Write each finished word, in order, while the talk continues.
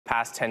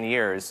past 10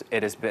 years,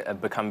 it has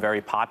become very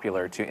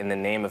popular to, in the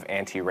name of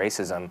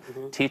anti-racism,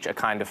 teach a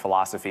kind of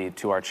philosophy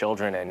to our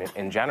children and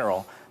in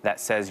general that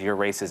says your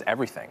race is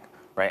everything,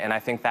 right? And I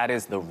think that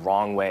is the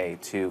wrong way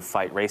to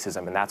fight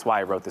racism, and that's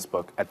why I wrote this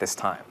book at this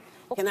time.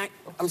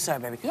 I'm sorry,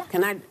 baby. Yeah.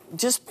 Can I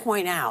just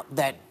point out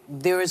that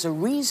there is a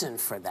reason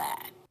for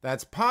that?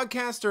 That's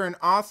podcaster and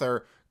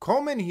author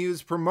Coleman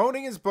Hughes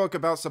promoting his book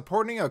about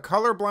supporting a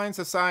colorblind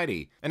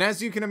society. And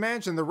as you can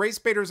imagine, the race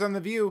baiters on The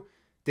View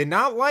did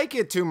not like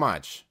it too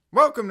much.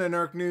 Welcome to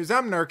Nerk News,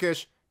 I'm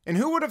Nerkish. And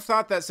who would have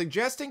thought that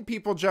suggesting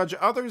people judge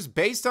others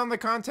based on the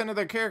content of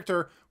their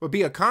character would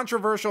be a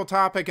controversial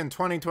topic in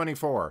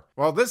 2024?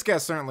 Well, this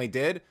guest certainly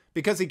did,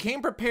 because he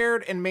came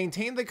prepared and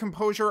maintained the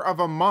composure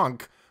of a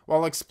monk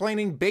while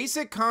explaining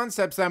basic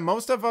concepts that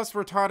most of us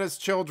were taught as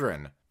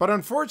children. But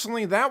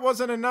unfortunately, that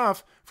wasn't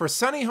enough for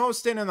Sunny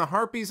Hostin and the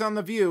Harpies on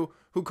The View,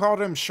 who called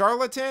him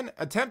charlatan,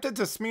 attempted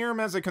to smear him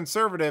as a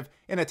conservative,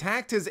 and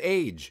attacked his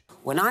age.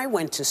 When I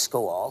went to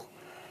school,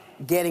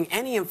 getting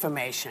any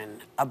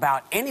information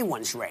about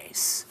anyone's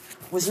race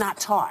was not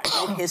taught.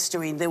 No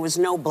history, there was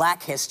no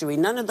black history,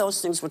 none of those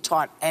things were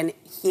taught. And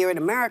here in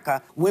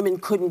America, women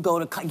couldn't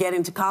get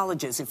into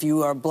colleges. If you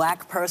were a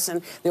black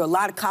person, there were a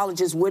lot of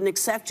colleges wouldn't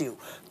accept you.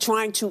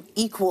 Trying to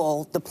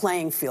equal the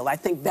playing field. I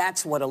think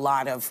that's what a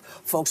lot of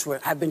folks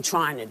have been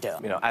trying to do.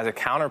 You know, as a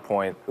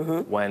counterpoint,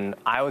 when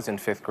I was in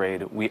 5th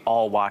grade, we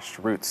all watched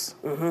Roots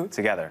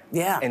together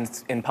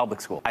in public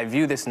school. I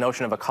view this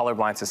notion of a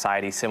colorblind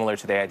society similar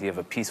to the idea of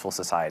a peaceful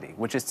society,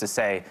 which is to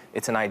say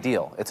it's an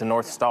ideal, it's a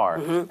North Star,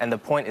 and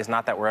the point is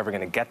not that we're ever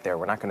going to get there,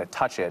 we're not going to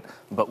touch it,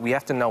 but we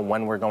have to know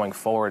when we're going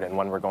forward and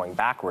when we're going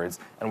backwards,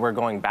 and we're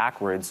going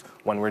backwards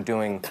when we're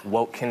doing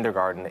woke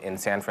kindergarten in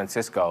San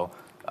Francisco,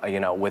 you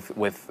know,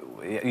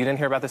 you didn't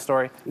hear about this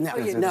story?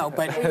 No,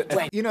 but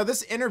wait. You know,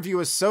 this interview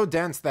is so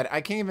dense that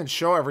I can't even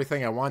show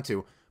everything I want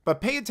to. But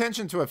pay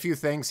attention to a few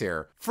things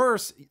here.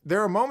 First,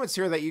 there are moments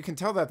here that you can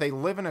tell that they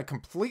live in a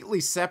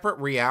completely separate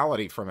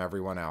reality from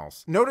everyone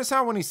else. Notice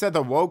how when he said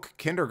the woke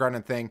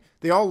kindergarten thing,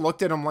 they all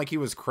looked at him like he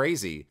was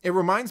crazy. It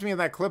reminds me of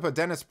that clip of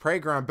Dennis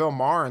Prager on Bill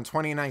Maher in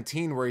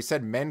 2019 where he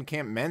said men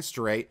can't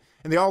menstruate,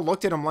 and they all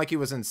looked at him like he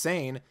was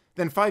insane.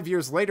 Then 5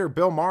 years later,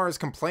 Bill Maher is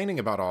complaining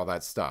about all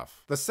that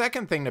stuff. The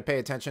second thing to pay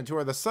attention to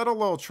are the subtle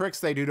little tricks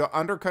they do to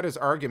undercut his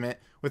argument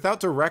without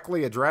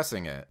directly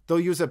addressing it.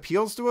 They'll use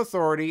appeals to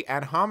authority,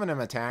 ad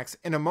hominem attacks,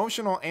 and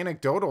emotional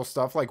anecdotal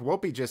stuff like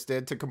Whoopi just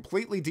did to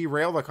completely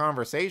derail the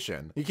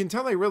conversation. You can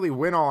tell they really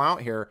went all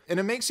out here, and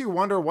it makes you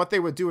wonder what they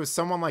would do if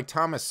someone like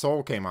Thomas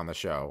Sowell came on the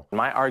show.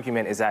 My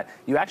argument is that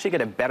you actually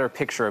get a better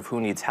picture of who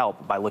needs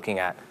help by looking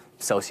at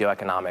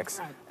socioeconomics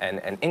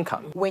and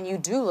income. When you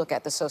do look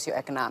at the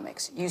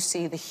socioeconomics, you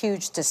see the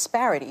huge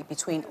disparity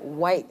between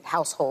white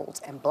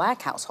households and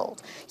black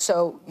households.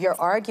 So your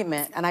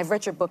argument, and I've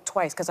read your book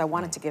twice because I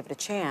wanted to give it a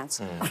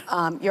chance,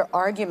 your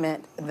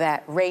argument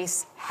that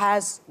race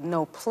has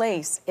no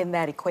place in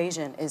that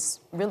equation is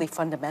really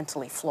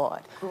fundamentally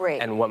flawed.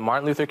 Great. And what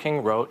Martin Luther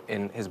King wrote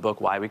in his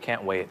book, Why We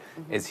Can't Wait,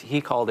 is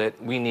he called it,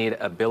 we need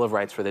a Bill of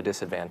Rights for the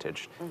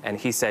disadvantaged. And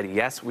he said,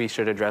 yes, we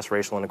should address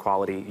racial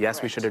inequality,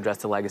 yes, we should address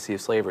the legacy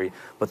of slavery,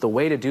 but the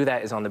way to do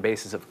that is on the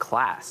basis of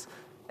class.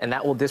 And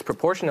that will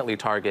disproportionately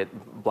target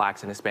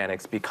blacks and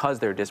Hispanics because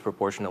they're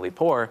disproportionately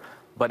poor,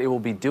 but it will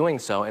be doing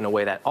so in a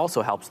way that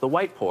also helps the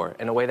white poor,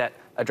 in a way that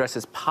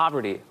addresses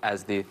poverty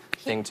as the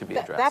thing to be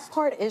addressed. That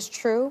part is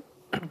true,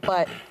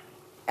 but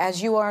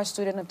as you are a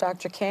student of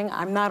Dr. King,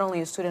 I'm not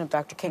only a student of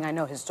Dr. King, I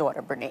know his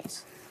daughter,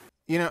 Bernice.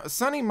 You know,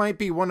 Sunny might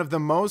be one of the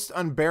most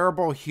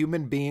unbearable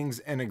human beings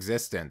in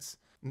existence.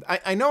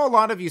 I know a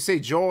lot of you say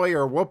Joy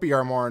or Whoopi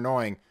are more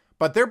annoying,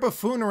 but their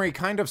buffoonery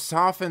kind of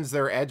softens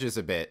their edges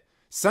a bit.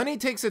 Sunny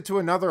takes it to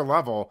another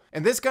level,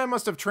 and this guy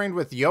must have trained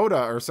with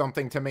Yoda or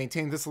something to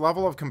maintain this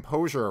level of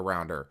composure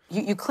around her.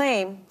 You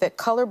claim that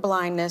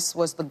colorblindness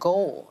was the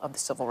goal of the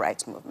civil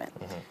rights movement,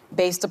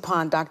 based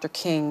upon Dr.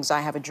 King's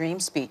I Have a Dream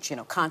speech, you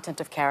know,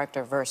 content of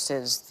character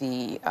versus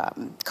the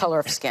color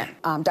of skin.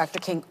 Dr.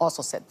 King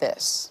also said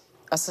this: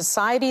 a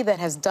society that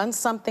has done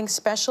something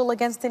special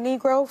against the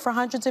Negro for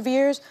hundreds of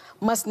years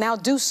must now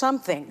do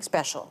something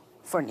special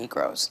for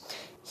Negroes.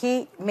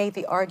 He made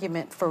the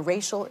argument for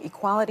racial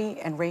equality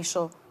and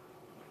racial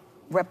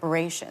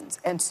reparations.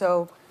 And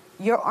so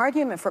your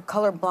argument for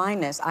color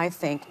blindness, I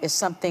think, is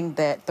something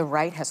that the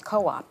right has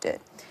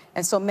co-opted.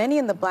 And so many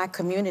in the black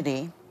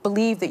community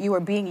believe that you are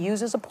being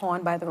used as a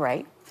pawn by the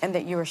right and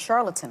that you're a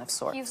charlatan of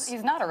sorts.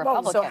 He's not a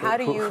Republican. So how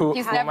do you...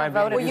 He's never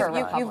voted for a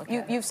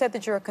Republican. You've said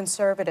that you're a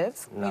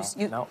conservative.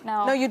 No.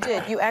 No, you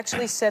did. You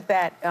actually said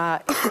that in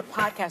a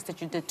podcast that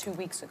you did 2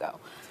 weeks ago.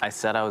 I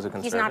said I was a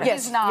conservative?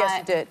 Yes,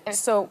 you did.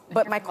 So,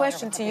 but my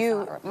question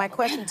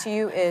to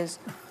you is,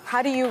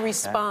 how do you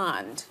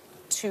respond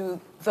to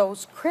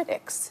those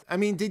critics. I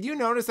mean, did you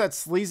notice that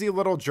sleazy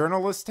little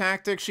journalist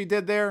tactic she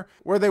did there?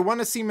 Where they want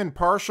to seem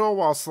impartial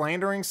while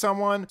slandering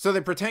someone, so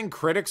they pretend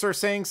critics are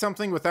saying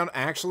something without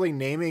actually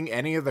naming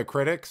any of the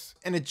critics?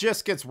 And it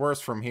just gets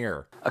worse from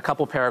here. A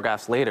couple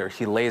paragraphs later,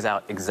 he lays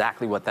out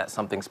exactly what that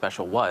something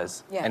special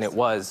was. Yes. And it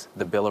was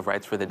the Bill of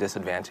Rights for the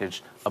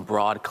Disadvantaged, a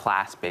broad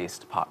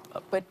class-based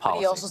policy. But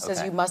he also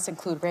says you must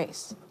include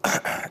race.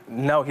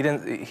 No, he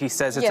didn't. He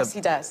says it's Yes,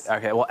 he does.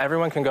 Okay, well,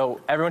 everyone should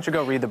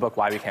go read the book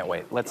Why We Can't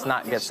Wait. Let's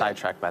not get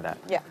sidetracked by that.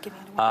 Yeah.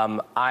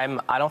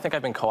 I don't think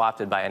I've been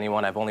co-opted by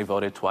anyone. I've only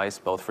voted twice,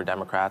 both for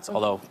Democrats.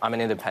 Although I'm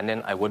an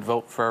independent, I would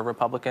vote for a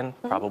Republican,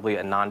 probably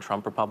a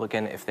non-Trump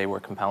Republican if they were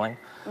compelling.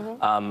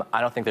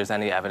 I don't think there's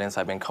any evidence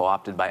I've been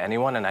co-opted by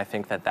anyone, and I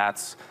think that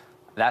that's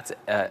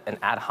an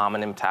ad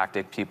hominem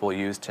tactic people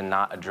use to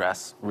not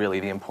address really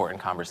the important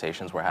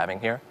conversations we're having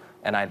here.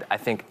 And I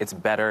think it's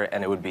better,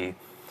 and it would be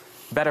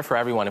better for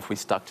everyone if we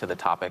stuck to the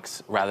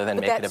topics rather than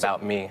make it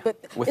about me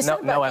with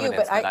no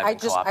evidence that I've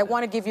been co-opted. I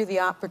want to give you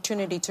the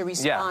opportunity to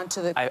respond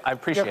to the, I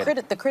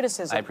appreciate the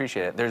criticism. I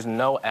appreciate it. There's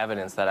no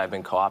evidence that I've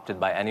been co-opted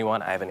by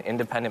anyone. I have an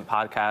independent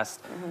podcast.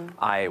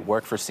 I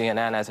work for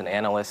CNN as an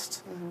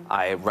analyst.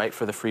 I write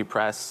for the Free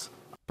Press.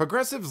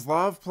 Progressives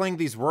love playing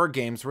these word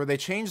games where they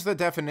change the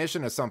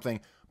definition of something,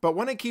 but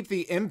want to keep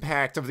the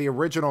impact of the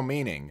original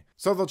meaning.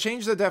 So they'll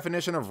change the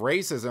definition of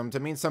racism to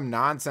mean some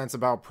nonsense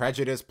about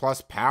prejudice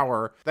plus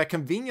power that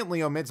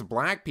conveniently omits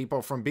black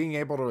people from being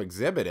able to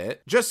exhibit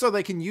it, just so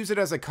they can use it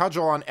as a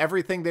cudgel on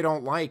everything they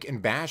don't like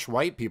and bash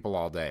white people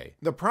all day.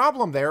 The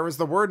problem there is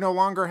the word no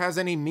longer has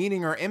any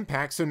meaning or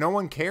impact, so no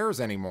one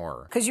cares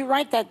anymore. Because you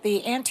write that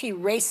the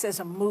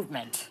anti-racism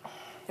movement,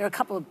 there are a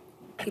couple of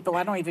people,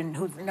 I don't even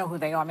know who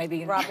they are, maybe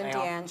you know Robin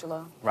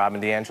DiAngelo.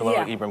 Robin DiAngelo,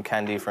 Yeah. Ibram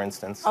Kendi, for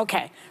instance.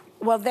 Okay.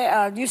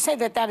 Well, you say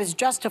that is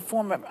just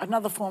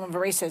another form of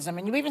racism,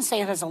 and you even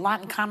say it has a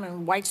lot in common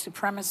with white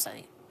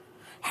supremacy.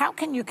 How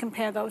can you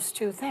compare those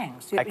two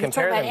things? I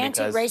compare talk about them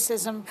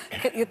because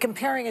anti-racism, you're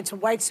comparing it to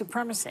white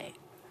supremacy.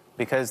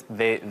 Because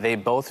they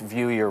both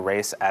view your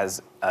race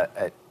as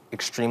an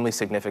extremely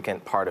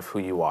significant part of who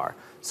you are.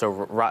 So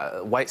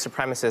white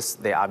supremacists,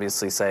 they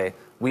obviously say,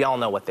 we all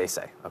know what they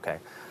say, okay?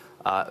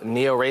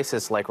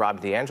 Neo-racists like Robin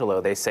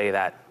DiAngelo, they say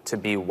that to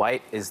be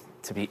white is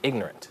to be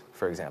ignorant,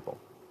 for example.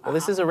 Well,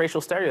 this is a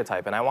racial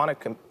stereotype, and I want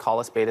to call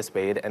a spade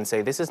and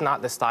say this is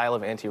not the style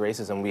of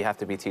anti-racism we have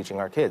to be teaching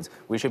our kids.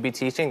 We should be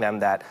teaching them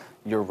that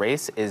your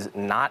race is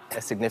not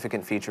a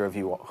significant feature of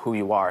who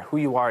you are. Who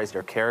you are is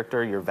your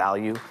character, your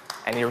value,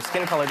 and your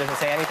skin color doesn't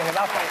say anything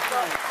about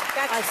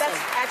that. That's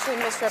actually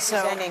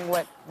misrepresenting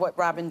what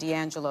Robin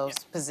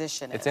DiAngelo's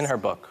position is. It's in her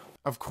book.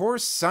 Of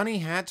course, Sunny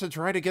had to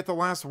try to get the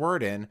last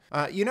word in.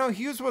 You know,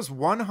 Hughes was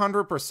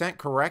 100%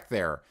 correct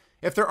there.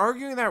 If they're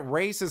arguing that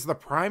race is the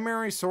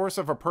primary source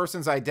of a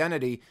person's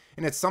identity,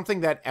 and it's something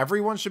that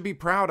everyone should be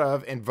proud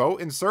of and vote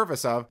in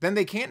service of, then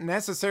they can't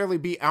necessarily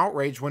be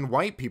outraged when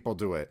white people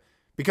do it,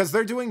 because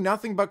they're doing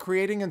nothing but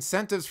creating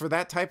incentives for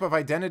that type of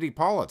identity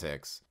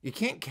politics. You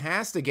can't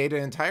castigate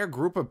an entire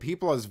group of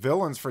people as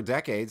villains for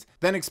decades,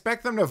 then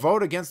expect them to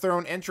vote against their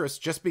own interests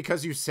just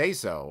because you say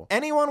so.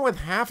 Anyone with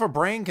half a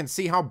brain can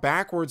see how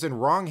backwards and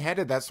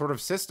wrong-headed that sort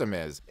of system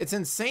is. It's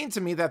insane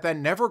to me that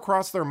never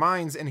crossed their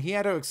minds and he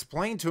had to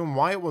explain to him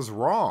why it was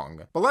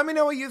wrong. But let me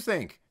know what you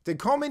think. Did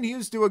Coleman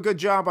Hughes do a good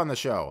job on the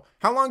show?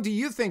 How long do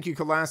you think you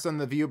could last on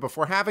The View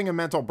before having a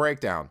mental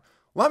breakdown?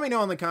 Let me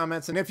know in the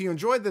comments, and if you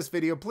enjoyed this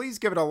video, please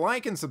give it a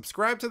like and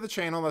subscribe to the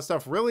channel. That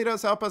stuff really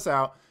does help us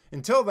out.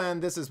 Until then,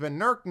 this has been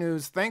Nerk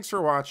News. Thanks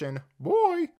for watching. Bye!